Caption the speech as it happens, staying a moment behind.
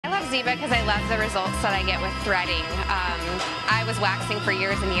Ziba because I love the results that I get with threading. I was waxing for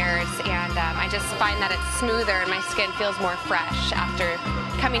years and years, and I just find that it's smoother and my skin feels more fresh after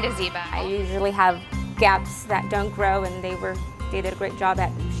coming to Ziba. I usually have gaps that don't grow, and they did a great job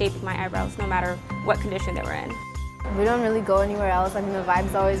at shaping my eyebrows no matter what condition they were in. We don't really go anywhere else. I mean, the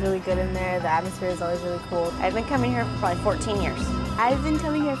vibe's always really good in there. The atmosphere is always really cool. I've been coming here for probably 14 years. I've been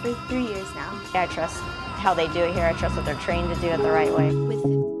coming here for 3 years now. I trust how they do it here. I trust that they're trained to do it the right way.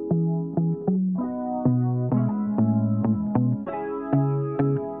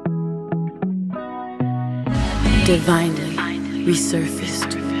 Divinely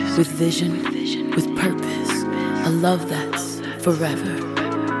resurfaced with vision, with purpose, a love that's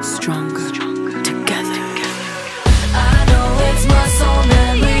forever stronger.